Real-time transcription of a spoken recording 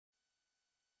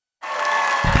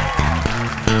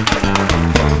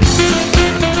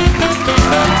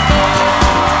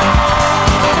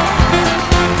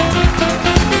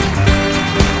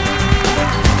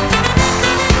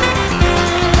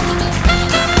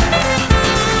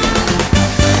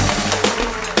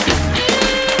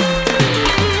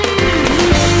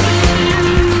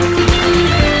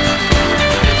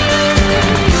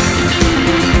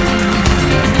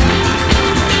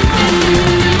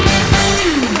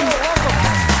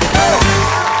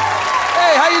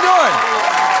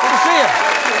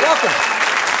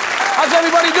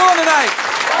doing tonight?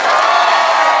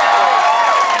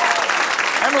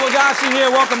 Emeril Lagasse here.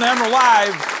 Welcome to Emeril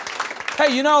Live.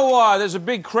 Hey, you know, there's a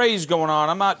big craze going on.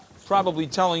 I'm not probably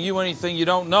telling you anything you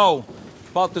don't know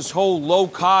about this whole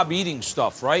low-carb eating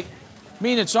stuff, right? I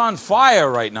mean, it's on fire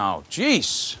right now.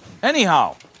 Jeez.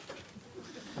 Anyhow,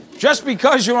 just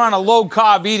because you're on a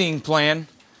low-carb eating plan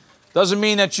doesn't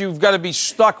mean that you've got to be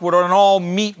stuck with an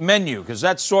all-meat menu, because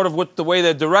that's sort of what the way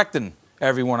they're directing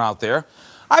everyone out there.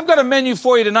 I've got a menu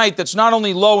for you tonight that's not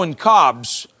only low in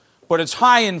carbs, but it's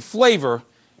high in flavor,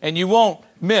 and you won't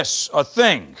miss a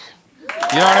thing.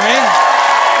 You know what I mean?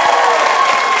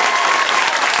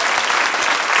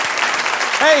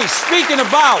 Hey, speaking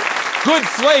about good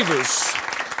flavors,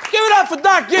 give it up for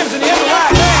Doc Gibbs and the Emeril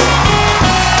Live Band.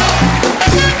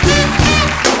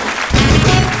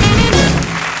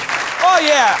 Oh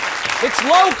yeah, it's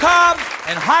low carb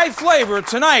and high flavor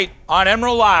tonight on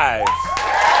Emeril Live.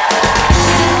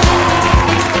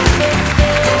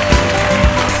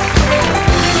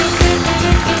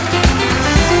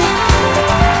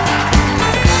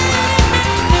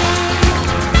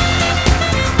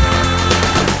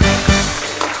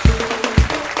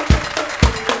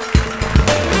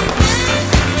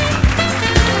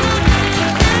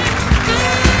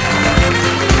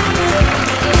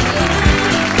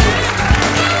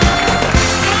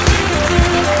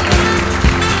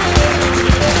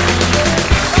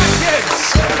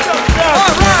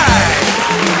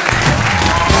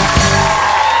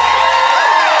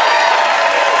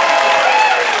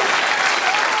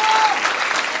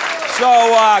 So,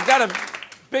 I got a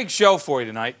big show for you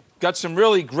tonight. Got some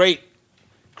really great,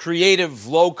 creative,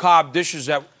 low-carb dishes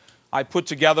that I put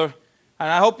together, and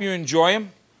I hope you enjoy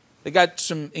them. They got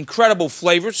some incredible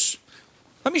flavors.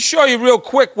 Let me show you real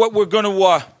quick what we're going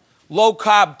to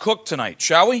low-carb cook tonight,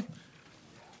 shall we?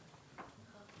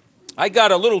 I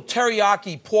got a little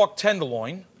teriyaki pork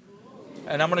tenderloin,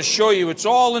 and I'm going to show you it's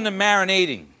all in the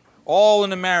marinating. All in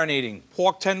the marinating.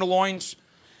 Pork tenderloins.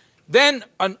 Then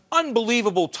an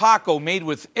unbelievable taco made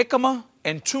with jicama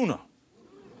and tuna.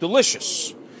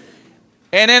 Delicious.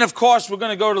 And then, of course, we're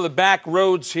going to go to the back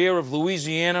roads here of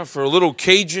Louisiana for a little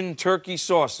Cajun Turkey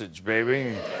Sausage,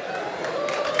 baby.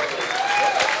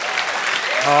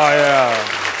 Oh, yeah.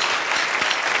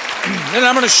 Then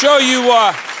I'm going to show you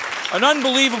an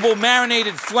unbelievable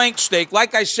marinated flank steak.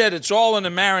 Like I said, it's all in the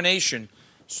marination.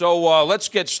 So let's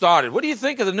get started. What do you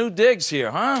think of the new digs here,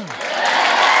 huh?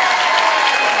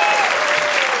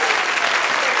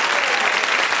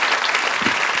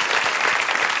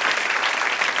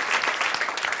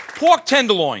 Pork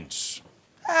tenderloins.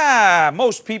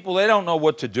 Most people, they don't know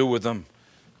what to do with them.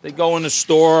 They go in the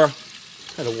store.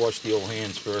 Gotta wash the old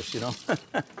hands first, you know.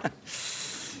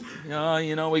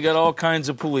 You know, we got all kinds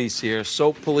of police here.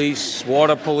 Soap police,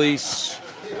 water police,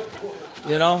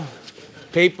 you know,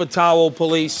 paper towel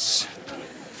police.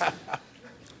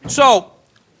 So,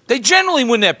 they generally,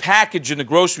 when they're packaged in the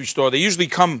grocery store, they usually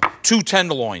come 2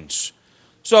 tenderloins.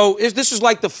 So, this is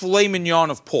like the filet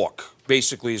mignon of pork,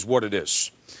 basically, is what it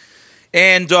is.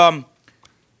 And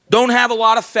don't have a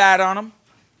lot of fat on them.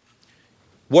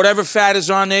 Whatever fat is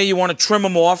on there, you want to trim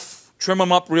them off. Trim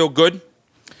them up real good.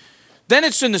 Then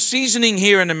it's in the seasoning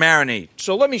here in the marinade.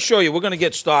 So let me show you. We're going to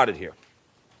get started here.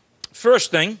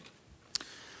 First thing,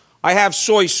 I have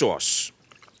soy sauce.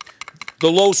 The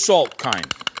low salt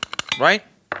kind, right?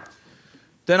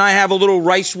 Then I have a little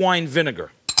rice wine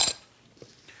vinegar.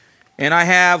 And I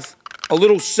have a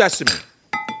little sesame.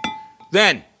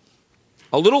 Then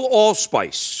a little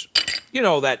allspice. You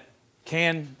know, that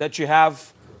can that you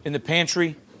have in the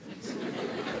pantry?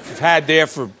 You've had there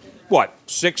for, what,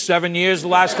 6, 7 years the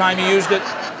last time you used it?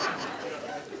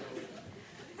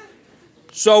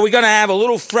 So we're going to have a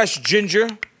little fresh ginger.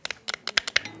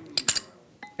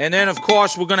 And then, of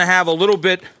course, we're going to have a little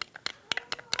bit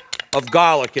of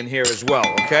garlic in here as well,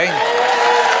 okay? All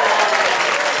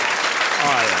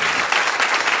right.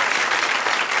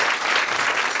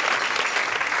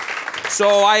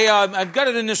 So I've got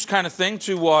it in this kind of thing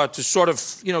to sort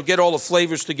of, you know, get all the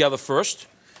flavors together first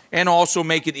and also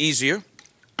make it easier.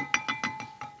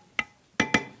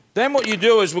 Then what you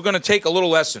do is we're going to take a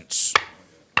little essence.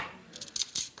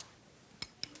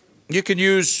 You can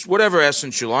use whatever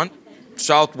essence you want,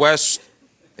 Southwest,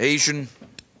 Asian.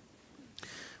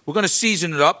 We're going to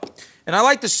season it up. And I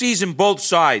like to season both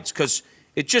sides because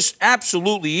it just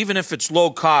absolutely, even if it's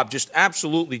low carb, just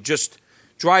absolutely just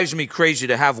drives me crazy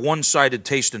to have one-sided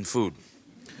taste in food.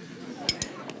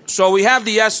 So we have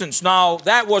the essence. Now,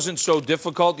 that wasn't so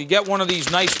difficult. You get one of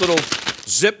these nice little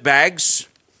zip bags,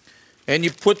 and you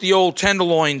put the old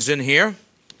tenderloins in here.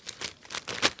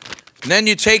 And then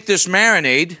you take this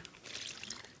marinade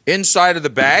inside of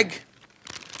the bag,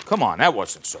 Come on, that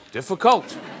wasn't so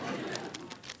difficult.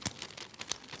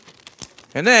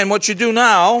 And then what you do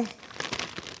now,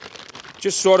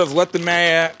 just sort of let the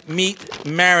meat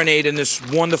marinate in this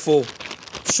wonderful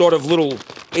sort of little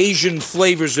Asian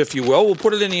flavors, if you will. We'll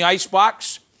put it in the ice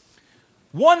box.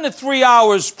 1 to 3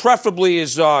 hours preferably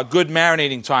is good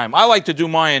marinating time. I like to do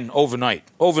mine overnight.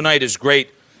 Overnight is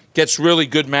great. Gets really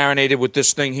good marinated with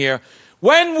this thing here.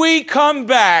 When we come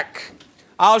back,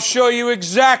 I'll show you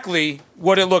exactly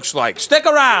what it looks like. Stick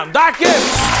around. Doc Gibbs.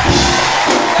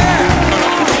 Yeah.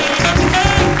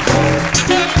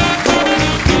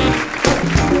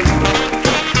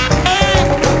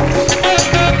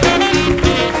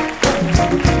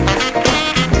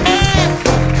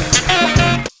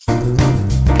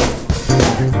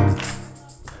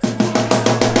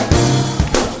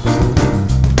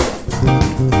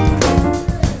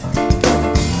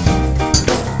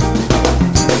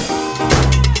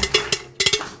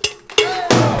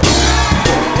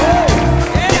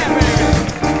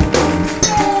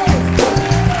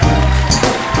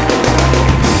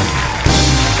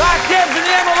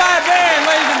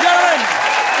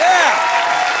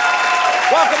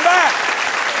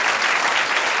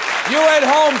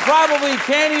 Probably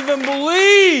can't even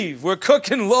believe we're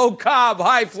cooking low-carb,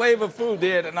 high-flavor food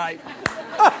here tonight.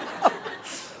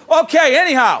 Okay,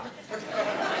 anyhow.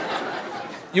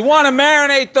 You want to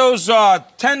marinate those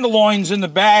tenderloins in the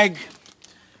bag.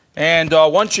 And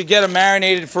once you get them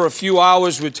marinated for a few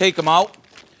hours, we take them out.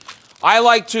 I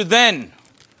like to then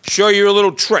show you a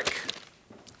little trick.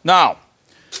 Now,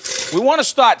 we want to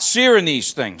start searing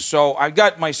these things. So I've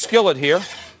got my skillet here.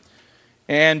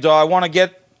 And I want to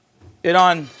get it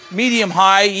on medium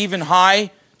high, even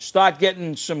high. Start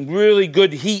getting some really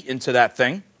good heat into that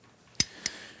thing.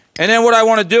 And then what I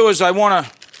want to do is I want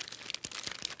to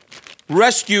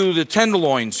rescue the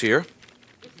tenderloins here.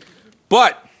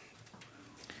 But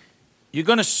you're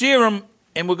going to sear them,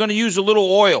 and we're going to use a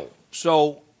little oil.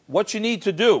 So what you need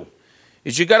to do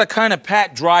is you got to kind of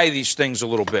pat dry these things a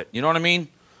little bit. You know what I mean?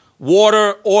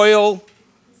 Water, oil.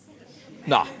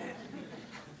 No.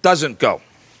 Doesn't go.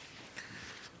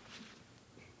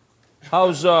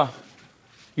 How's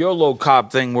your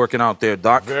low-carb thing working out there,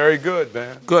 Doc? Very good,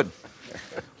 man. Good.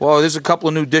 Well, there's a couple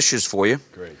of new dishes for you.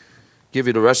 Great. Give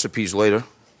you the recipes later.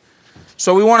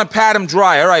 So we want to pat them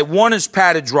dry. All right, one is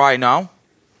patted dry now.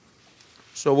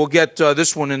 So we'll get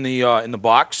this one in the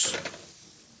box.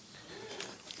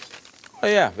 Oh,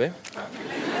 yeah, babe.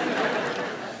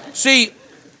 See,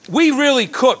 we really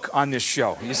cook on this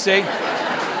show, you see? You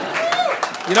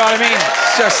know what I mean?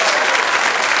 It's just...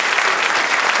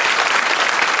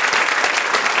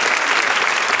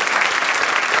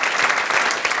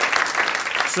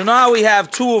 So now we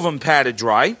have two of them patted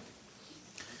dry.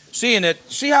 Seeing it,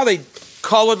 see how they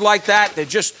colored like that? They're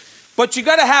just, but you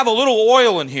got to have a little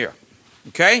oil in here,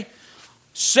 okay?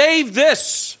 Save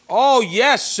this. Oh,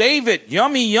 yes, save it.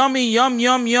 Yummy, yummy, yum,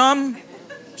 yum, yum.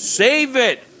 Save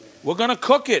it. We're going to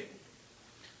cook it.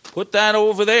 Put that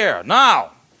over there.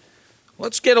 Now,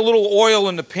 let's get a little oil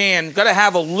in the pan. Got to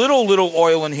have a little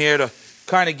oil in here to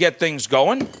kind of get things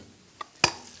going.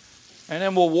 And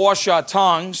then we'll wash our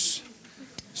tongs.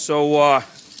 So,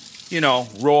 you know,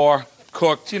 raw,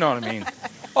 cooked, you know what I mean?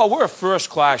 Oh, we're a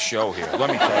first-class show here, let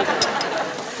me tell you.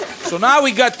 So now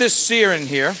we got this searing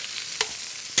here.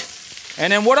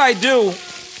 And then what I do,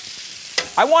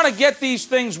 I want to get these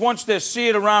things once they're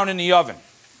seared around in the oven.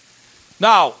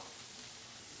 Now,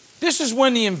 this is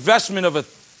when the investment of a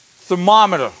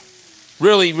thermometer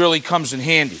really comes in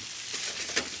handy.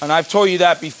 And I've told you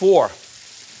that before.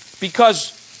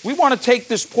 Because we want to take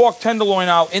this pork tenderloin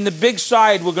out. In the big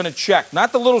side, we're going to check.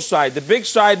 Not the little side. The big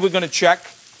side, we're going to check.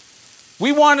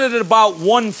 We want it at about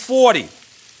 140.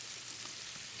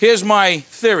 Here's my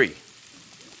theory.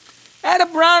 At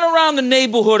around the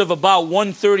neighborhood of about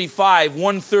 135,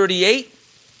 138.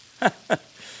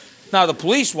 Now, the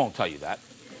police won't tell you that.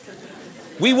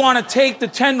 We want to take the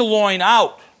tenderloin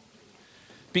out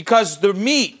because the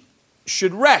meat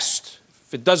should rest.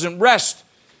 If it doesn't rest,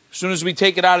 as soon as we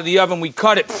take it out of the oven, we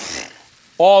cut it,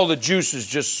 all the juices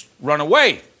just run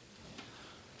away.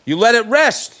 You let it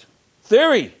rest.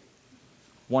 Theory.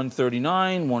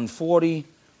 139, 140,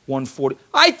 140.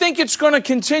 I think it's going to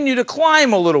continue to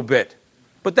climb a little bit,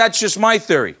 but that's just my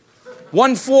theory.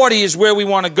 140 is where we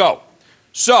want to go.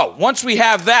 So, once we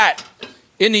have that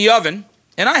in the oven,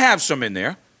 and I have some in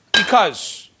there,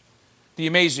 because the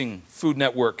amazing Food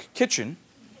Network kitchen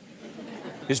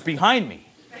is behind me.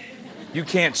 You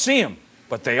can't see them,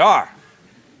 but they are.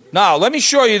 Now, let me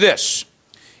show you this.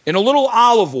 In a little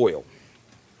olive oil.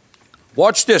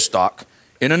 Watch this, Doc.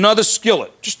 In another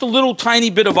skillet, just a little tiny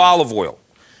bit of olive oil.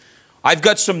 I've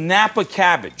got some Napa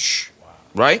cabbage,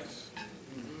 right?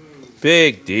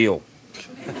 Big deal.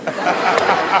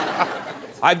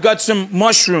 I've got some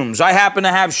mushrooms. I happen to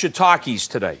have shiitakes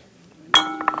today.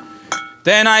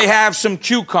 Then I have some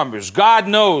cucumbers. God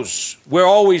knows we're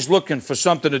always looking for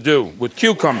something to do with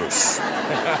cucumbers.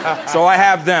 So I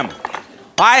have them.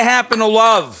 I happen to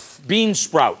love bean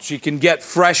sprouts. You can get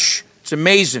fresh. It's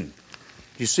amazing.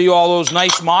 You see all those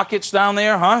nice markets down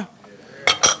there, huh?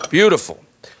 Beautiful.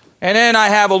 And then I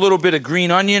have a little bit of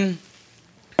green onion.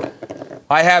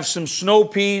 I have some snow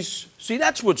peas. See,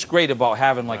 that's what's great about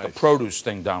having like a produce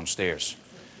thing downstairs.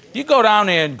 You go down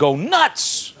there and go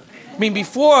nuts. I mean,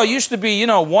 before it used to be, you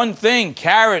know, one thing,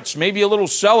 carrots, maybe a little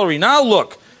celery. Now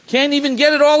look, can't even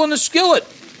get it all in the skillet.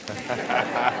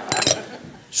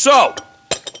 So,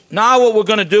 now what we're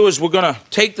going to do is we're going to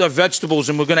take the vegetables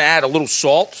and we're going to add a little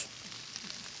salt.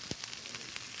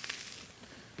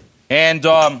 And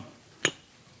a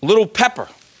little pepper.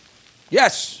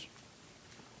 Yes,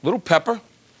 little pepper.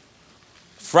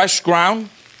 Fresh ground.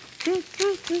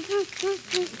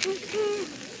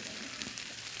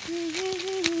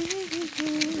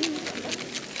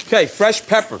 Okay, fresh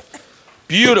pepper.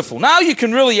 Beautiful. Now you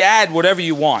can really add whatever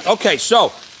you want. Okay,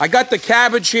 so I got the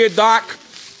cabbage here, Doc.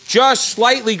 Just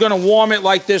slightly going to warm it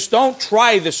like this. Don't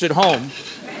try this at home.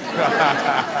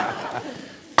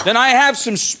 Then I have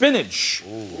some spinach.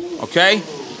 Okay?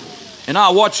 And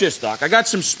now watch this, Doc. I got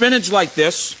some spinach like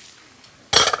this.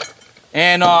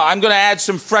 And I'm going to add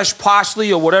some fresh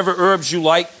parsley or whatever herbs you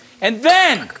like. And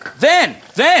then,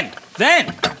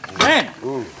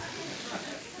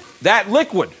 that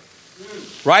liquid,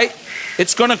 right?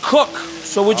 It's going to cook.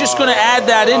 So we're just going to add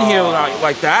that in here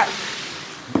like that.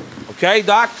 Okay,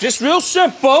 Doc? Just real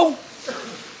simple.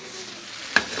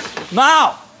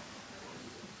 Now,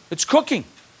 it's cooking.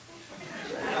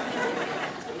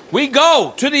 We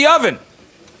go to the oven.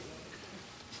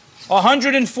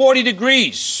 140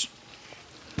 degrees.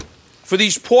 For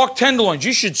these pork tenderloins,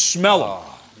 you should smell them.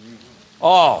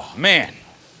 Oh, man.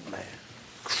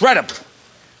 Incredible.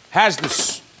 Has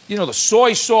this, you know, the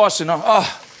soy sauce and, all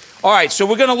right, so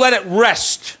we're going to let it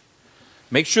rest.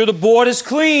 Make sure the board is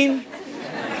clean.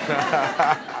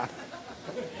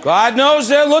 God knows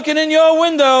they're looking in your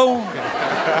window.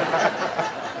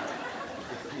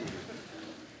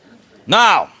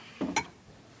 Now,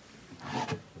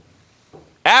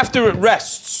 after it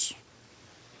rests,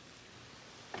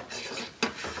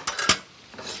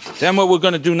 then what we're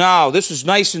going to do now, this is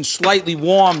nice and slightly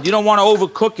warmed. You don't want to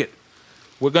overcook it.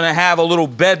 We're going to have a little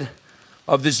bed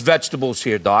of these vegetables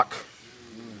here, Doc.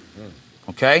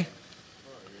 Okay?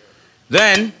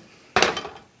 Then,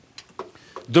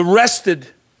 the rested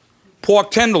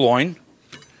pork tenderloin,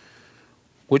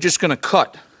 we're just going to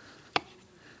cut.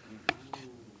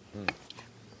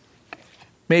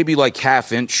 Maybe like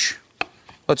 ½ inch.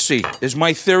 Let's see. Is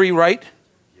my theory right?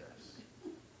 Yes.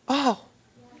 Oh.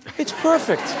 It's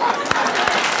perfect.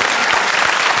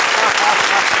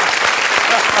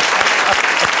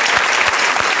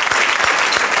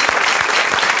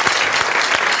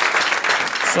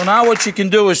 So now what you can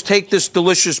do is take this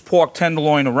delicious pork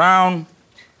tenderloin around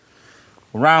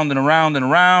and around and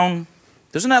around.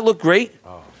 Doesn't that look great?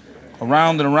 Oh,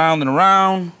 around and around and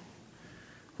around.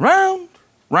 Round,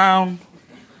 round,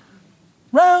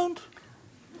 round.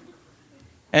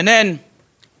 And then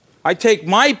I take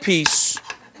my piece,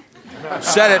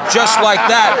 set it just like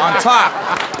that on top.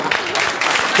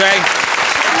 Okay?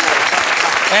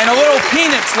 And a little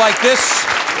peanuts like this.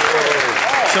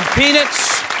 Some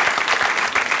peanuts.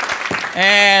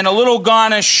 And a little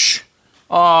garnish.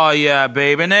 Oh, yeah,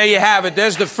 babe. And there you have it.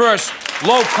 There's the first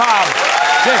low-carb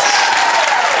dish.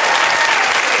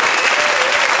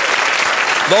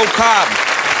 Low-carb.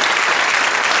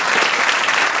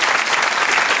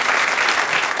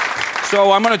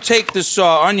 So I'm going to take this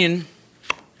onion,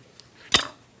 a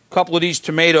couple of these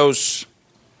tomatoes,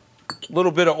 a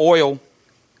little bit of oil,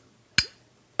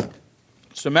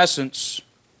 some essence,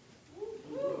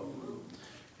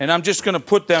 and I'm just going to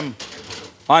put them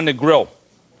on the grill.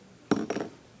 A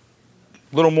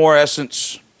little more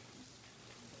essence.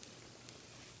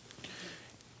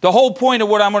 The whole point of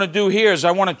what I'm going to do here is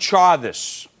I want to char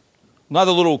this.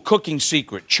 Another little cooking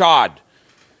secret, charred.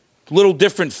 A little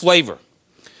different flavor.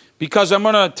 Because I'm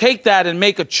going to take that and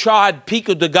make a charred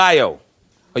Pico de Gallo.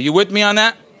 Are you with me on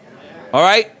that? Yeah. All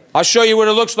right? I'll show you what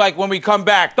it looks like when we come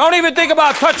back. Don't even think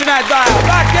about touching that dial.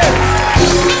 Back in.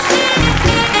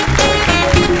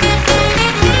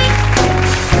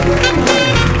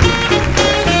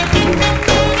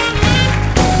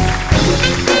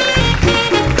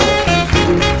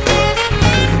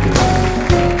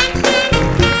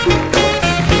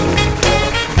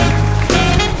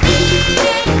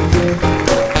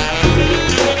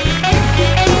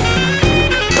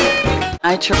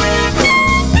 natural.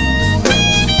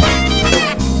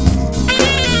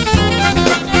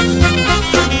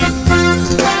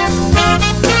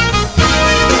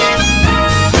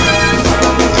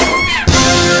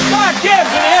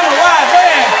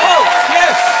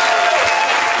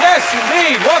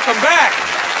 Welcome back.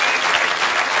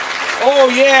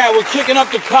 Oh, yeah, we're kicking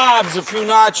up the carbs a few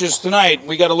notches tonight.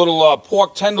 We got a little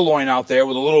pork tenderloin out there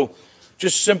with a little,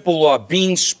 just simple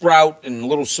bean sprout and a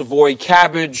little Savoy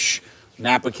cabbage.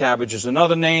 Napa cabbage is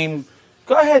another name.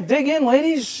 Go ahead, dig in,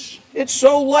 ladies. It's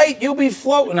so light, you'll be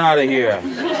floating out of here.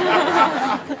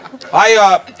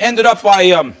 I ended up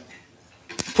by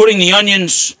putting the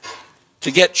onions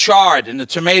to get charred and the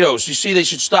tomatoes. You see, they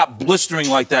should stop blistering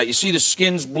like that. You see the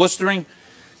skins blistering?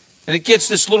 And it gets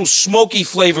this little smoky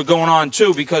flavor going on,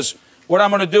 too, because what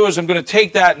I'm going to do is I'm going to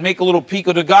take that and make a little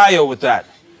pico de gallo with that.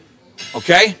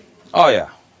 Okay? Oh, yeah.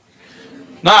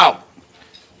 Now,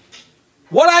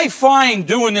 what I find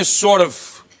doing this sort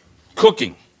of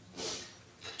cooking,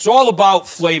 it's all about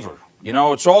flavor. You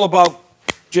know, it's all about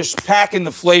just packing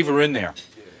the flavor in there.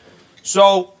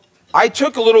 So I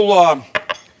took a little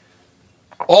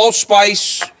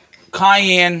allspice,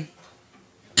 cayenne,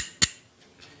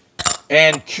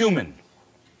 and cumin,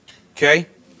 okay?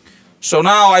 So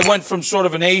now I went from sort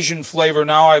of an Asian flavor,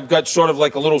 now I've got sort of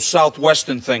like a little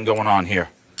southwestern thing going on here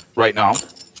right now.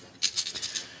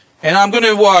 And I'm going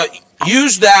to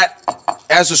use that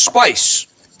as a spice,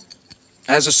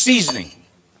 as a seasoning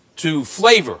to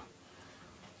flavor.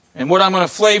 And what I'm going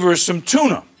to flavor is some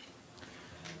tuna.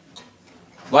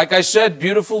 Like I said,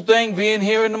 beautiful thing being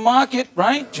here in the market,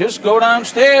 right? Just go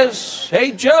downstairs.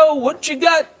 Hey, Joe, what you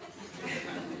got?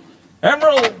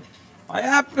 Emeril, I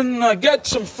happen to get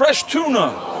some fresh tuna.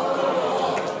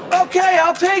 Okay,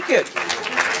 I'll take it.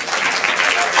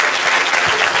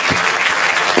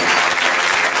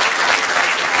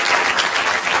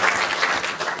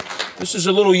 This is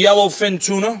a little yellowfin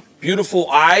tuna. Beautiful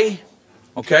eye.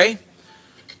 Okay?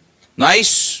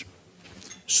 Nice.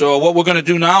 So what we're going to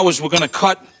do now is we're going to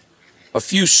cut a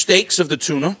few steaks of the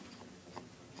tuna.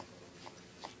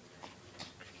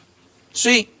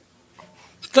 See?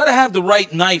 Got to have the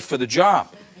right knife for the job.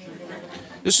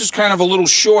 This is kind of a little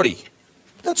shorty.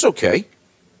 That's okay.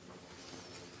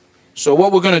 So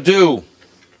what we're going to do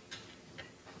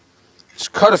is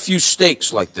cut a few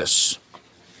steaks like this.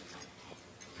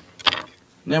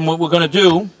 And then what we're going to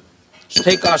do is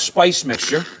take our spice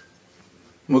mixture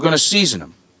and we're going to season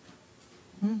them.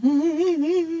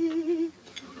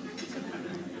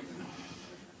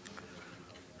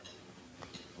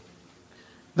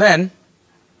 Then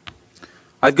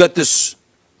I've got this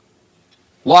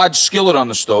large skillet on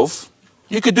the stove.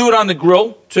 You could do it on the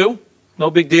grill, too.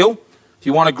 No big deal. If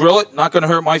you want to grill it, not going to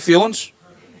hurt my feelings.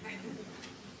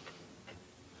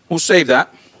 We'll save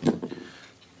that.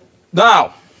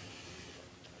 Now,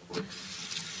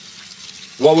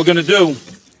 what we're going to do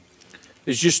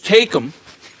is just take them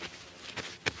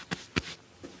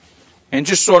and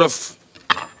just sort of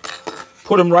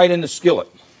put them right in the skillet.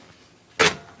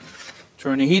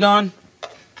 Turn the heat on.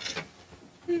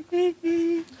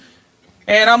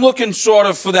 And I'm looking sort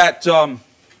of for that,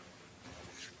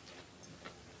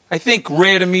 I think,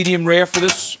 rare to medium rare for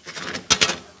this.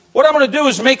 What I'm going to do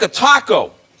is make a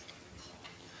taco.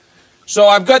 So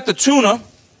I've got the tuna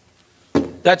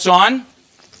that's on.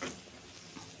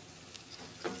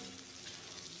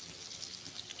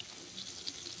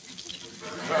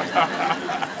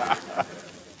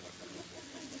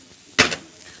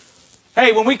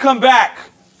 Hey, when we come back,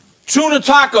 tuna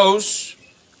tacos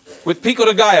with Pico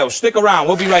de Gallo. Stick around.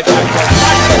 We'll be right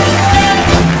back.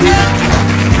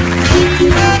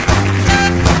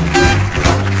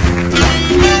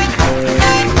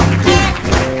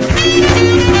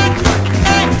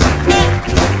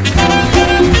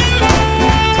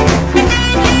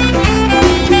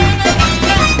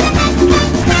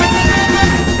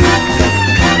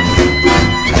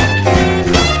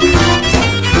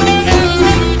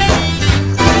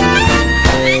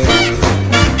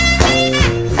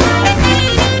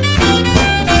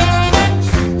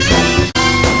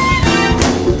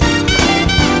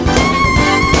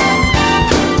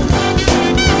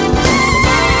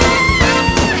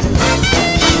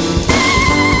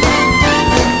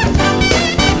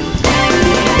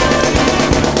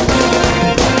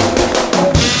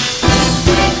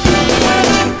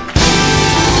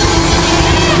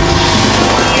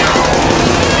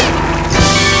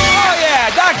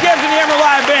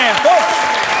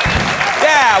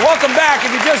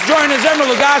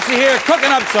 Here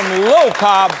cooking up some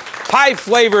low-carb,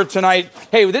 high-flavor tonight.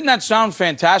 Hey, didn't that sound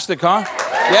fantastic, huh?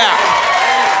 Yeah.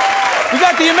 We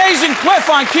got the amazing Cliff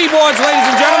on keyboards, ladies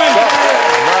and gentlemen.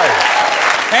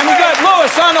 And we got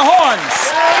Lewis on the horns.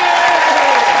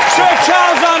 Sir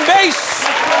Charles on bass.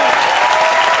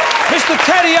 Mr.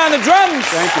 Teddy on the drums.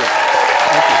 Thank you.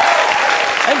 Thank you.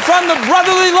 And from the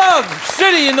brotherly love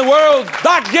city in the world,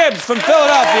 Doc Gibbs from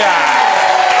Philadelphia.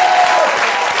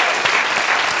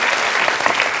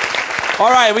 All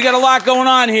right, we got a lot going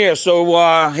on here,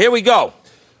 so here we go.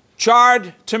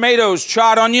 Charred tomatoes,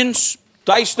 charred onions,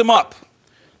 diced them up.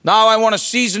 Now I want to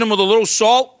season them with a little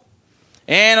salt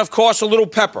and, of course, a little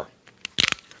pepper.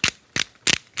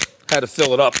 Had to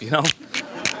fill it up, you know.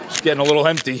 It's getting a little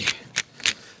empty.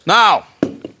 Now,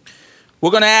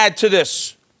 we're going to add to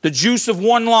this the juice of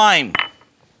 1 lime,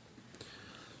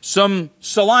 some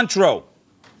cilantro,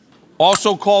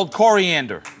 also called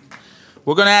coriander.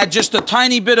 We're going to add just a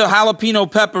tiny bit of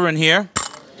jalapeno pepper in here.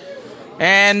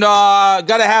 And got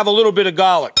to have a little bit of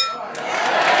garlic.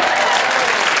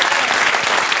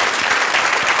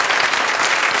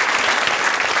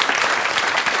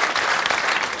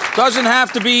 Doesn't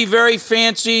have to be very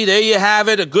fancy. There you have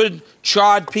it, a good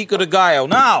charred pico de gallo.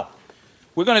 Now,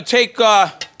 we're going to take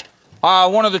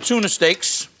one of the tuna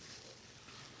steaks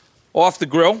off the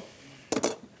grill.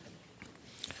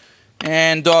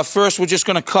 And first we're just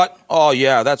going to cut. Oh,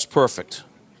 yeah, that's perfect.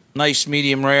 Nice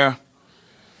medium rare.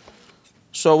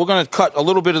 So we're going to cut a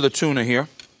little bit of the tuna here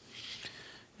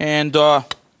and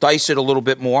dice it a little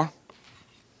bit more.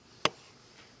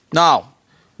 Now,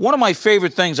 one of my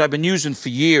favorite things I've been using for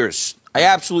years, I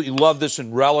absolutely love this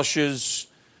in relishes,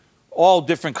 all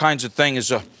different kinds of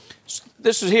things.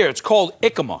 This is here, it's called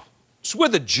jicama. It's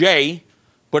with a J,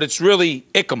 but it's really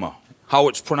jicama, how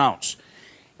it's pronounced.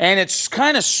 And it's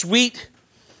kind of sweet.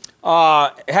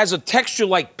 It has a texture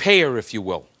like pear, if you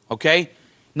will, okay?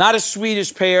 Not as sweet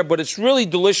as pear, but it's really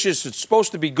delicious. It's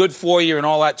supposed to be good for you and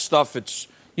all that stuff. It's,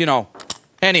 you know,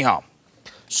 anyhow.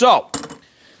 So,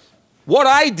 what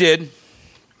I did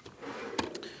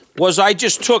was I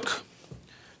just took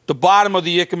the bottom of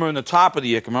the jicama and the top of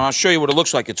the jicama. I'll show you what it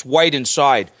looks like. It's white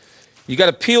inside. You got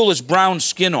to peel this brown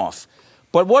skin off.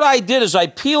 But what I did is I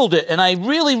peeled it, and I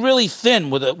really, really thin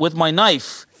with my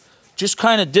knife, just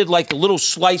kind of did like little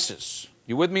slices.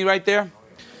 You with me right there?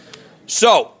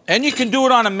 So, and you can do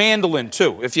it on a mandolin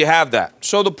too, if you have that.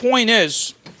 So the point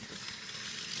is,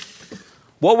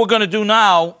 what we're going to do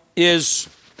now is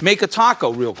make a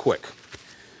taco real quick.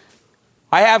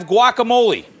 I have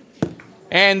guacamole.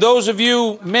 And those of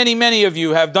you, many of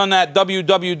you have done that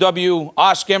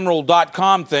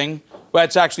www.oskemeril.com thing. Well,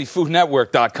 it's actually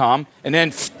foodnetwork.com. And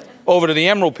then over to the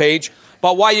Emeril page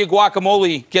about why your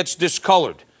guacamole gets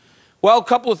discolored. Well, a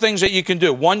couple of things that you can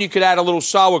do. One, you could add a little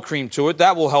sour cream to it.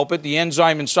 That will help it. The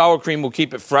enzyme in sour cream will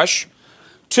keep it fresh.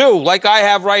 Two, like I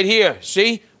have right here.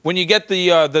 See? When you get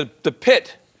the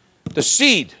pit, the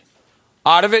seed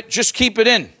out of it, just keep it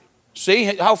in.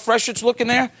 See how fresh it's looking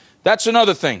there? That's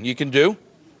another thing you can do.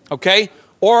 Okay?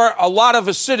 Or a lot of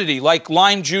acidity, like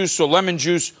lime juice or lemon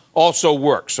juice, also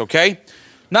works. Okay?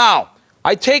 Now,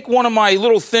 I take one of my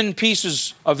little thin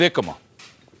pieces of jicama.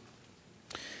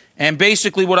 And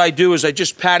basically what I do is I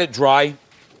just pat it dry.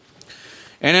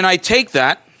 And then I take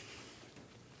that.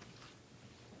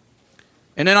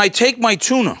 And then I take my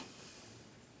tuna.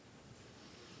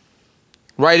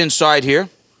 Right inside here.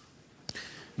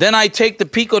 Then I take the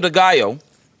pico de gallo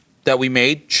that we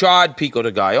made. Charred pico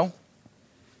de gallo.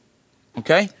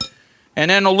 Okay? And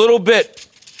then a little bit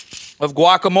of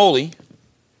guacamole.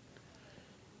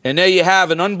 And there you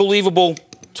have an unbelievable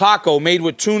taco made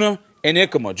with tuna and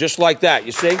jicama, just like that,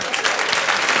 you see?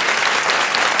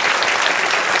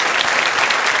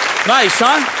 Nice,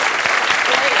 huh?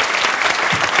 Great.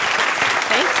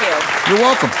 Thank you. You're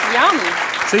welcome. Yum.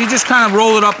 So you just kind of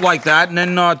roll it up like that, and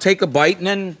then take a bite, and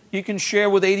then you can share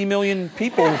with 80 million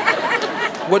people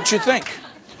what you think.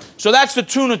 So that's the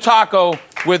tuna taco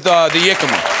with the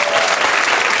jicama.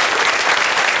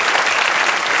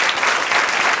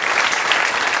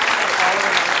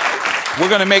 We're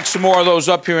going to make some more of those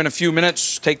up here in a few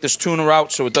minutes. Take this tuna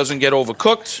out so it doesn't get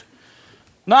overcooked.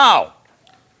 Now,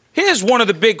 here's one of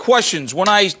the big questions. When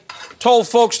I told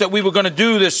folks that we were going to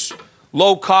do this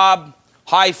low-carb,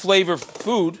 high-flavor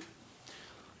food,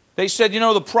 they said, you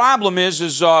know, the problem is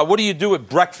what do you do at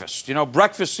breakfast? You know,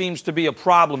 breakfast seems to be a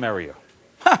problem area.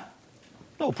 Ha!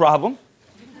 No problem.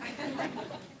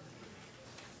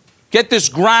 Get this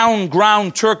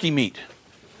ground turkey meat,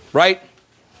 right?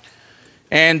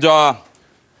 And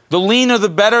the leaner the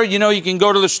better. You know, you can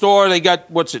go to the store, they got,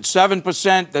 what's it,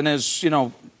 7%, then there's, you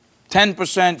know,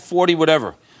 10%, 40,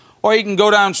 whatever. Or you can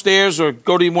go downstairs or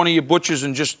go to one of your butchers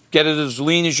and just get it as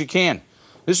lean as you can.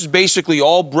 This is basically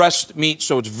all breast meat,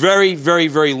 so it's very, very,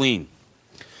 very lean.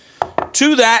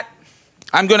 To that,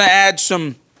 I'm going to add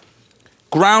some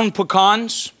ground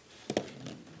pecans,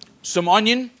 some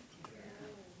onion.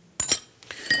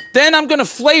 Then I'm going to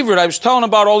flavor it. I was telling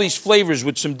about all these flavors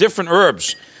with some different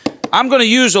herbs. I'm going to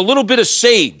use a little bit of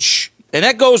sage, and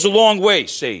that goes a long way,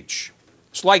 sage.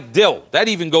 It's like dill. That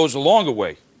even goes a longer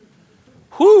way.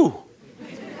 Whew.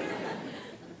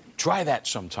 Try that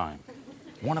sometime.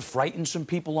 Want to frighten some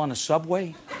people on the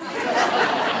subway?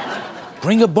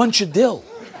 Bring a bunch of dill.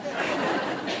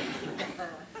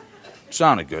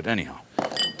 Sounded good, anyhow.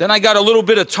 Then I got a little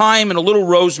bit of thyme and a little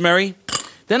rosemary.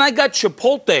 Then I got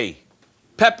chipotle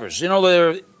peppers. You know,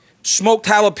 they're smoked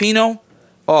jalapeno.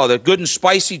 Oh, they're good and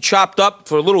spicy, chopped up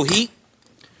for a little heat.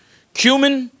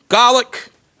 Cumin, garlic,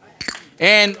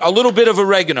 and a little bit of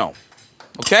oregano.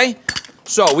 Okay?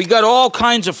 So we got all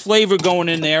kinds of flavor going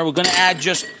in there. We're going to add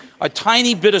just a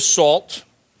tiny bit of salt.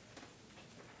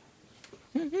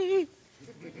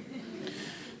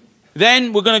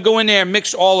 Then we're going to go in there and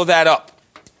mix all of that up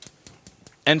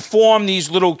and form these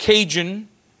little Cajun,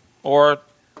 or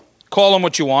call them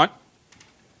what you want,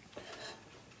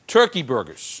 turkey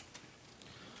burgers.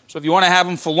 So if you want to have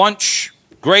them for lunch,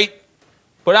 great.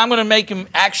 But I'm going to make them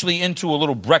actually into a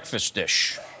little breakfast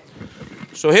dish.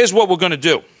 So here's what we're going to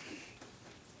do.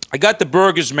 I got the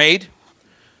burgers made.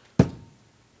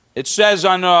 It says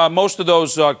on most of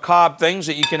those Carb things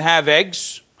that you can have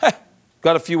eggs.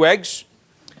 Got a few eggs.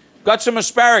 Got some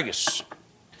asparagus.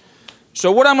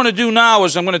 So what I'm going to do now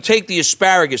is I'm going to take the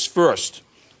asparagus first.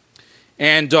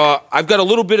 And I've got a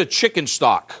little bit of chicken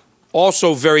stock.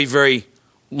 Also very, very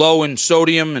low in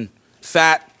sodium and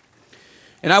fat.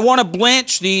 And I want to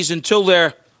blanch these until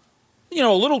they're, you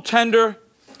know, a little tender.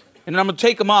 And then I'm going to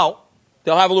take them out.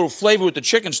 They'll have a little flavor with the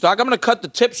chicken stock. I'm going to cut the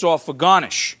tips off for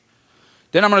garnish.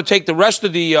 Then I'm going to take the rest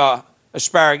of the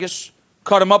asparagus,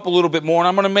 cut them up a little bit more, and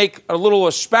I'm going to make a little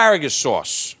asparagus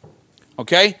sauce.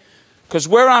 Okay? Because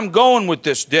where I'm going with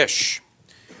this dish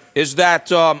is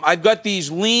that I've got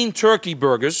these lean turkey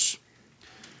burgers,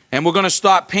 and we're going to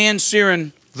start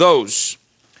pan-searing those.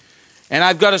 And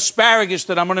I've got asparagus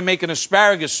that I'm going to make an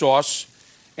asparagus sauce,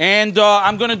 and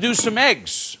I'm going to do some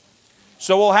eggs.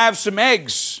 So we'll have some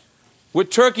eggs with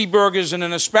turkey burgers and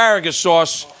an asparagus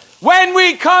sauce when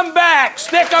we come back.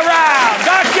 Stick around.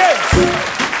 Doc Gibbs.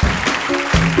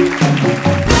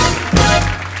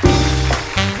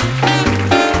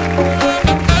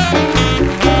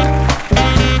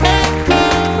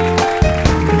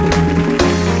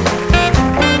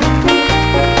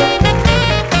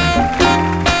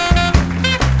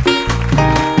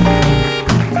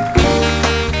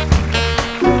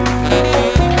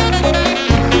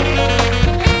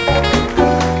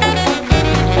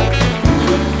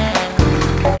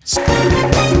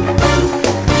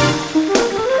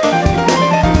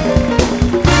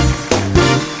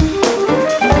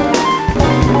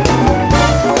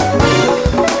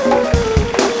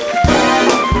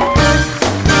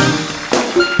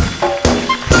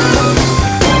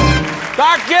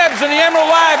 And the Emeril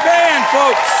Live Band,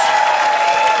 folks.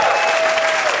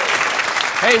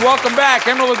 Hey, welcome back.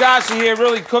 Emeril Lagasse here,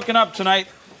 really cooking up tonight.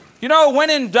 You know, when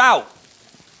in doubt,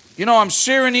 you know, I'm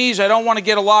searing these. I don't want to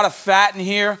get a lot of fat in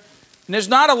here. And there's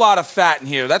not a lot of fat in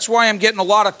here. That's why I'm getting a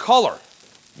lot of color,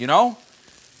 you know?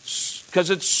 Because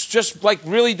it's just like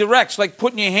really direct. It's like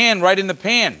putting your hand right in the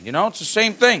pan, you know? It's the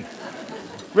same thing.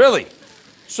 Really.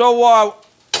 So,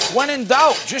 when in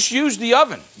doubt, just use the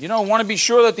oven. You know, want to be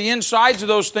sure that the insides of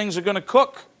those things are going to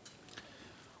cook.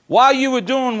 While you were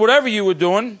doing whatever you were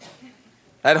doing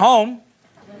at home,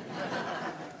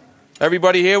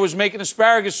 everybody here was making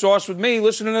asparagus sauce with me,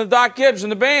 listening to Doc Gibbs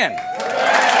and the band.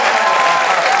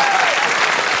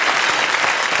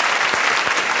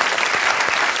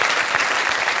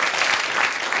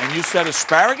 And you said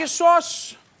asparagus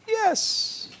sauce?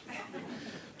 Yes.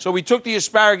 So we took the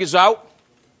asparagus out.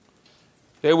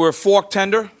 They were fork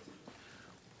tender.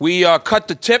 We cut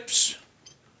the tips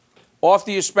off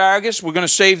the asparagus. We're going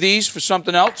to save these for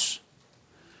something else.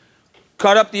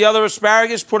 Cut up the other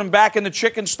asparagus, put them back in the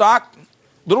chicken stock.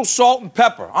 Little salt and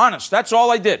pepper. Honest, that's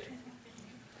all I did.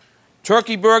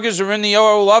 Turkey burgers are in the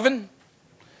oven.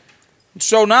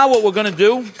 So now what we're going to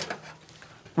do,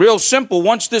 real simple,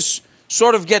 once this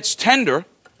sort of gets tender,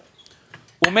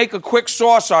 we'll make a quick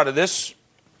sauce out of this.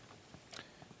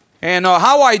 And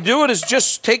how I do it is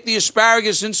just take the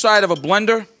asparagus inside of a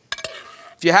blender.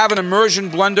 If you have an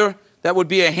immersion blender, that would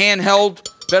be a handheld,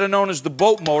 better known as the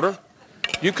boat motor.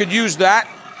 You could use that.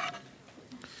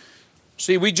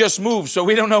 See, we just moved, so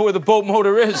we don't know where the boat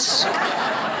motor is.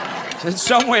 It's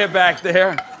somewhere back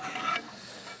there.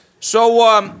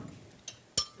 So,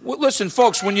 listen,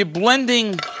 folks, when you're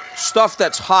blending stuff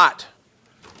that's hot,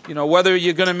 you know, whether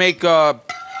you're going to make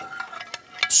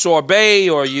sorbet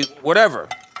or whatever.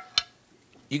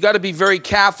 You got to be very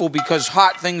careful because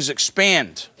hot things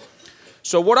expand.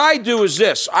 So what I do is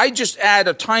this. I just add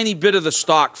a tiny bit of the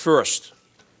stock first.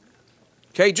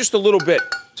 Okay, just a little bit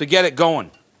to get it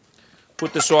going.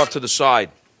 Put this off to the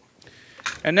side.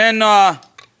 And then the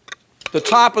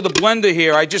top of the blender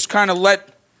here, I just kind of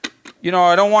let,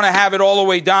 I don't want to have it all the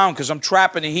way down because I'm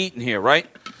trapping the heat in here, right?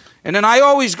 And then I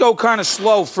always go kind of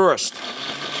slow first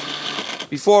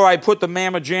before I put the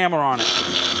Mama Jammer on it.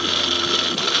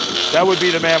 That would be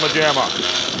the Mama Jammer.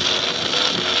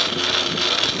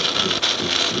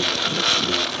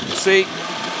 See?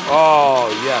 Oh,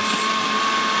 yes.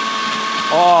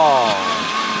 Oh.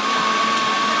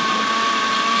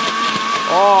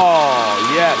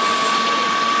 Oh, yes.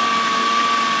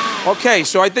 Okay,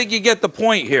 so I think you get the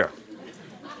point here.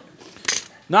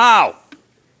 Now,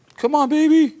 come on,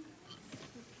 baby.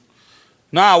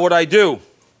 Now, what I do.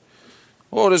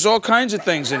 Oh, there's all kinds of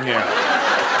things in here.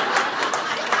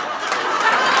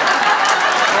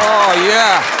 Oh,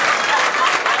 yeah.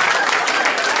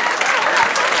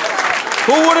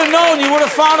 Who would have known you would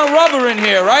have found a rubber in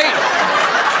here, right?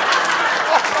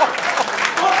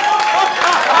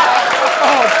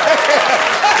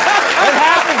 It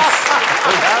happens.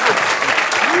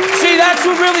 See, that's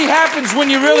what really happens when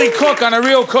you really cook on a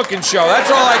real cooking show. That's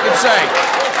all I can say.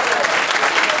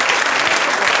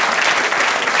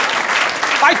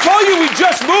 I told you we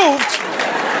just moved.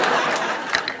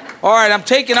 All right, I'm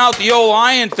taking out the old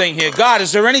iron thing here. God,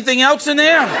 is there anything else in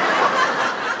there?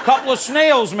 A couple of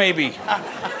snails, maybe.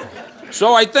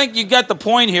 So I think you get the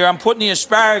point here. I'm putting the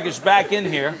asparagus back in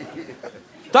here.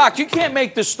 Doc, you can't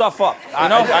make this stuff up, you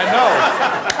know? I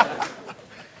know.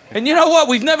 And you know what?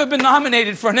 We've never been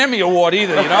nominated for an Emmy Award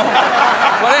either, you know?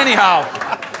 But anyhow,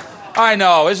 I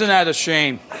know. Isn't that a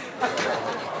shame?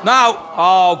 Now,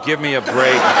 oh, give me a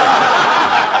break.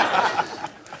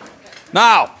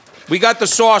 Now, we got the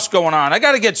sauce going on. I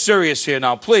got to get serious here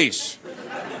now, please.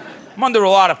 I'm under a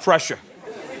lot of pressure.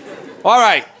 All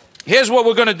right, here's what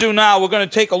we're going to do now. We're going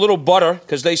to take a little butter,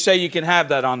 because they say you can have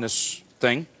that on this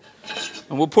thing.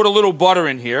 And we'll put a little butter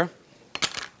in here.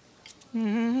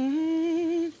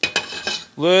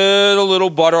 Little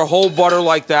butter, whole butter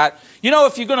like that. You know,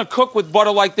 if you're going to cook with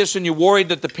butter like this and you're worried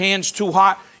that the pan's too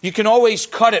hot, you can always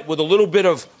cut it with a little bit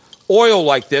of oil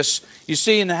like this. You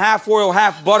see, in the half oil,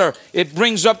 half butter, it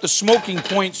brings up the smoking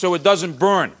point so it doesn't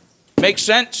burn. Make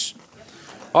sense?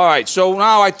 All right, so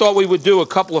now I thought we would do a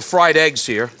couple of fried eggs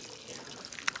here.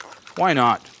 Why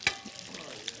not?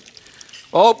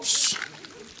 Oops.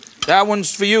 That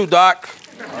one's for you, Doc.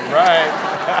 All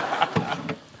right.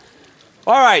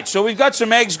 All right, so we've got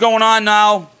some eggs going on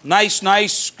now. Nice,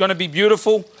 nice. Going to be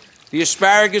beautiful. The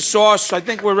asparagus sauce. I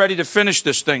think we're ready to finish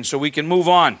this thing so we can move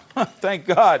on. Thank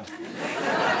God.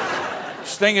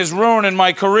 This thing is ruining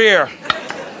my career.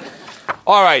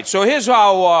 All right, so here's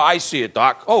how I see it,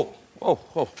 Doc. Oh.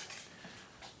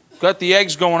 Got the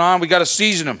eggs going on. We got to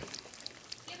season them.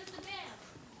 Give us a bit.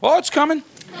 Oh, it's coming.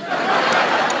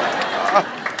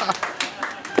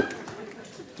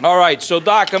 All right, so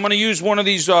Doc, I'm going to use one of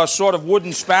these sort of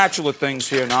wooden spatula things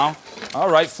here now. All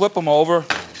right, flip them over.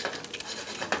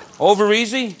 Over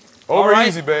easy? Over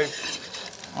easy, babe.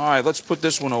 All right, let's put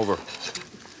this one over.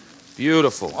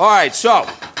 Beautiful. All right, so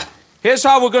here's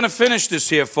how we're going to finish this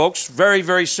here, folks. Very,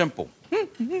 very simple.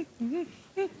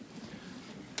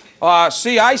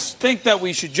 See, I think that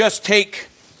we should just take,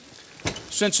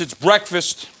 since it's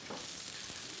breakfast,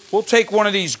 we'll take one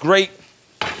of these great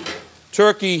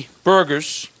turkey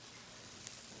burgers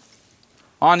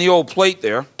on the old plate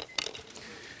there.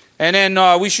 And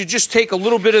then we should just take a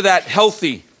little bit of that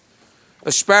healthy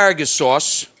asparagus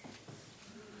sauce.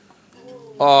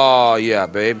 Oh, yeah,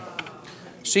 babe.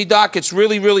 See, Doc, it's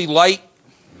really, really light,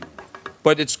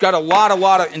 but it's got a lot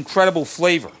of incredible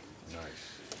flavor. Nice.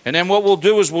 And then what we'll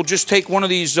do is we'll just take one of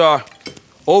these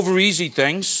over easy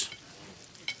things.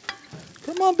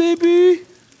 Come on, baby.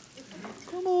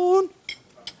 Come on.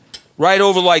 Right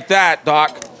over like that,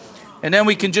 Doc. And then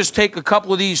we can just take a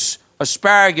couple of these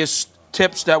asparagus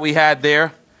tips that we had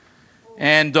there.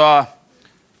 And a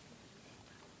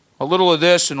little of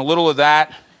this and a little of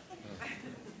that.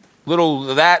 A little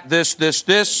of that, this.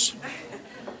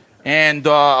 And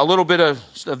a little bit of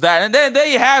that. And then there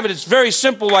you have it. It's very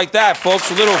simple like that,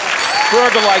 folks. A little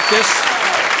burger like this.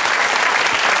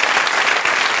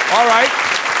 All right.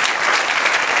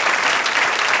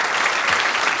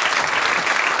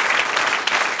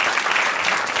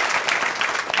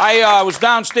 I was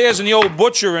downstairs in the old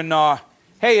butcher, and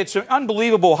hey, it's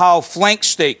unbelievable how flank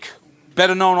steak,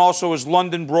 better known also as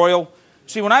London broil.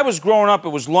 See, when I was growing up, it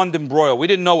was London broil. We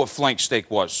didn't know what flank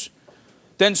steak was.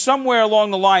 Then somewhere along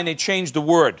the line, they changed the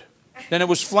word. Then it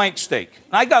was flank steak.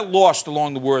 And I got lost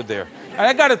along the word there. And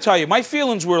I got to tell you, my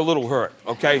feelings were a little hurt,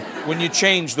 okay, when you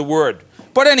changed the word.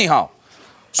 But anyhow,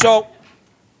 so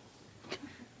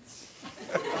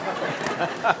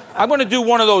I'm going to do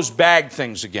one of those bag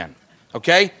things again,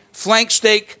 okay? Flank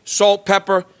steak, salt,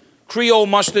 pepper, Creole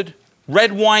mustard,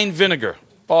 red wine vinegar.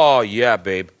 Oh, yeah,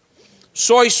 babe.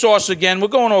 Soy sauce again. We're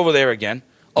going over there again.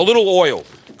 A little oil.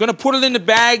 Going to put it in the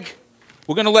bag.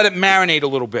 We're going to let it marinate a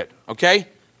little bit, okay?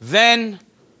 Then,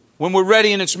 when we're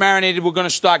ready and it's marinated, we're going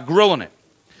to start grilling it.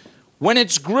 When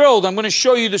it's grilled, I'm going to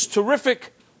show you this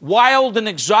terrific wild and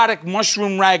exotic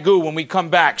mushroom ragu when we come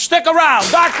back. Stick around.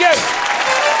 Doc Gibbs.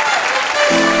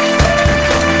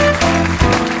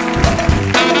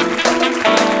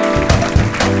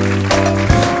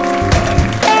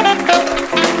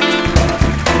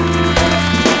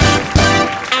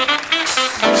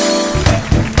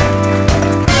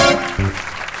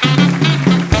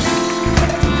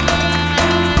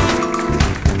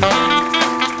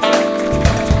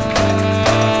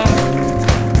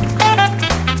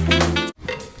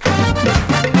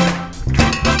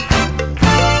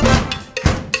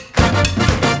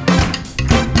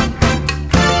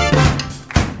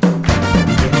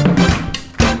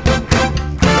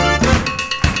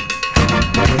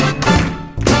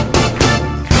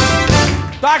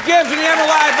 Doc Gibbs and the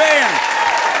Emeril Band.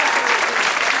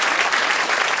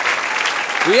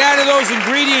 We added those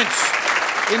ingredients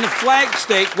in the flank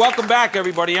steak. Welcome back,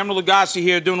 everybody. Emeril Lagasse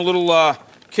here doing a little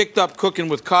kicked up cooking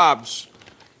with carbs.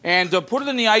 And put it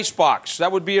in the ice box.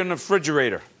 That would be in the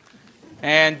refrigerator.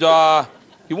 And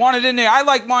you want it in there. I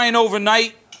like mine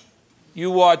overnight.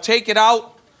 You take it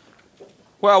out.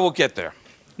 Well, we'll get there.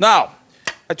 Now,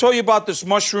 I told you about this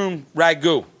mushroom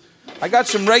ragu. I got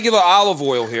some regular olive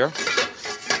oil here.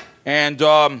 And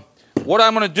what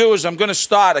I'm going to do is I'm going to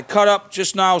start. I cut up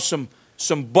just now some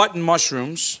button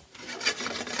mushrooms.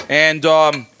 And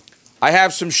I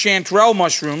have some chanterelle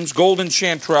mushrooms, golden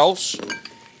chanterelles.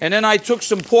 And then I took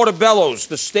some portobellos,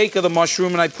 the steak of the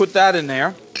mushroom, and I put that in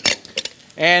there.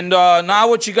 And now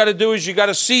what you got to do is you got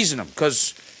to season them.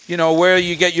 Because, you know, where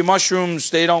you get your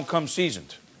mushrooms, they don't come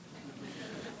seasoned.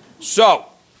 So,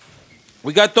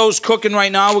 we got those cooking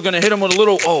right now. We're going to hit them with a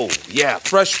little, oh, yeah,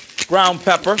 fresh ground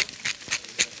pepper.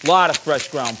 A lot of fresh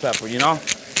ground pepper, you know.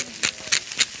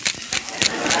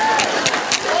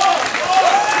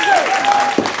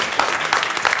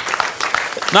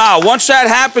 Now, once that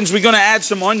happens, we're going to add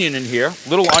some onion in here,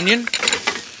 little onion.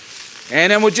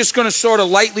 And then we're just going to sort of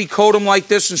lightly coat them like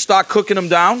this and start cooking them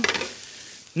down.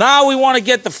 Now we want to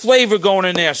get the flavor going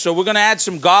in there, so we're going to add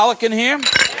some garlic in here.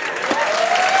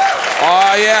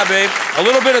 Oh, yeah, babe. A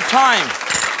little bit of thyme.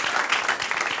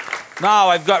 Now,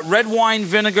 I've got red wine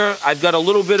vinegar, I've got a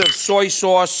little bit of soy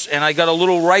sauce, and I got a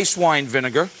little rice wine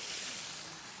vinegar,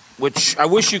 which I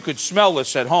wish you could smell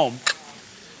this at home,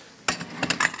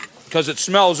 because it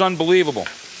smells unbelievable.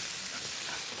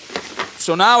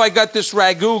 So now I got this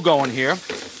ragu going here,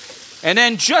 and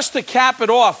then just to cap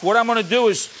it off, what I'm going to do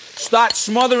is start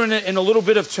smothering it in a little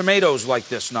bit of tomatoes like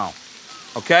this now,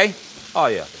 okay? Oh,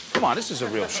 yeah. Come on, this is a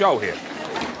real show here.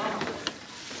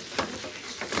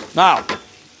 Now,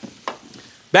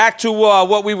 back to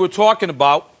what we were talking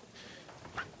about.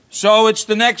 So it's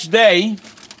the next day,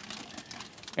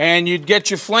 and you'd get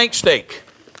your flank steak.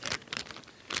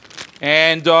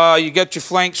 And you get your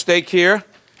flank steak here,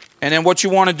 and then what you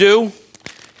want to do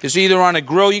is either on a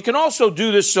grill. You can also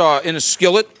do this in a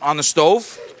skillet on the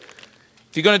stove.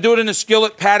 If you're going to do it in a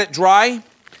skillet, pat it dry.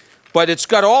 But it's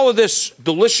got all of this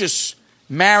delicious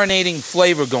marinating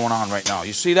flavor going on right now.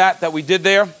 You see that we did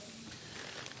there?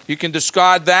 You can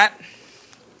discard that.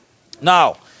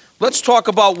 Now, let's talk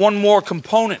about one more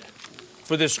component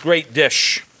for this great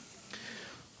dish.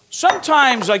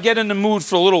 Sometimes I get in the mood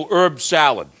for a little herb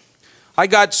salad. I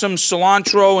got some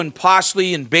cilantro and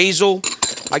parsley and basil.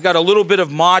 I got a little bit of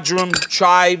marjoram,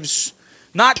 chives,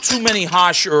 not too many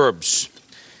harsh herbs.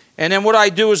 And then what I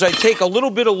do is I take a little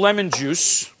bit of lemon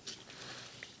juice,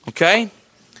 okay,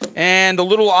 and a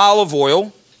little olive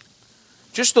oil,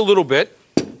 just a little bit.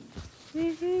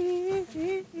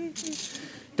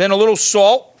 Then a little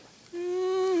salt.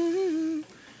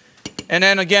 And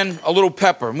then again, a little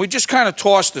pepper. And we just kind of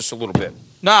toss this a little bit.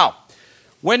 Now,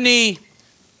 when the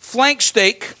flank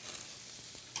steak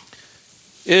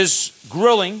is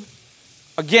grilling,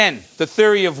 again, the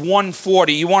theory of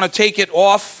 140, you want to take it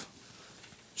off,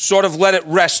 sort of let it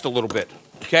rest a little bit,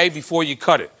 okay, before you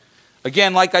cut it.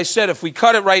 Again, like I said, if we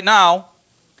cut it right now,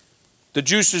 the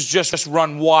juices just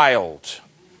run wild.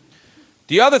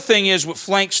 The other thing is with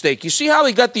flank steak, you see how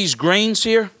they got these grains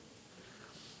here?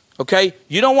 Okay,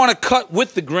 you don't want to cut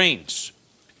with the grains.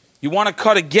 you want to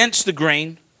cut against the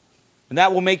grain, and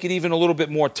that will make it even a little bit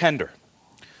more tender.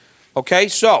 Okay,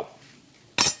 so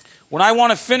when I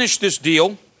want to finish this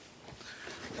deal,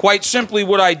 quite simply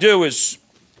what I do is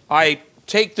I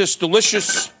take this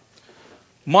delicious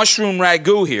mushroom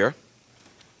ragu here,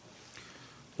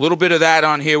 a little bit of that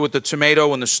on here with the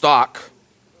tomato and the stock,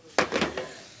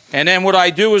 and then what I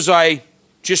do is I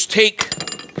just take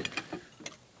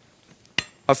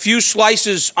a few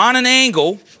slices on an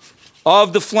angle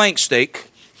of the flank steak.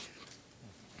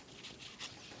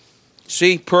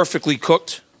 See, perfectly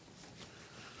cooked.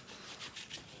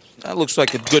 That looks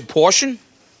like a good portion.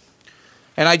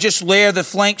 And I just layer the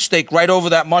flank steak right over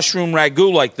that mushroom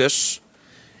ragu like this.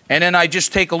 And then I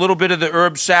just take a little bit of the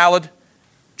herb salad,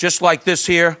 just like this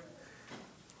here.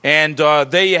 And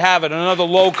there you have it, another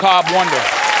low-carb wonder.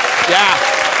 Yeah,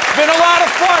 it's been a lot of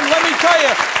fun, let me tell you.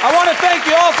 I want to thank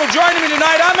you all for joining me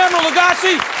tonight. I'm Emeril.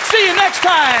 See you next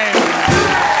time.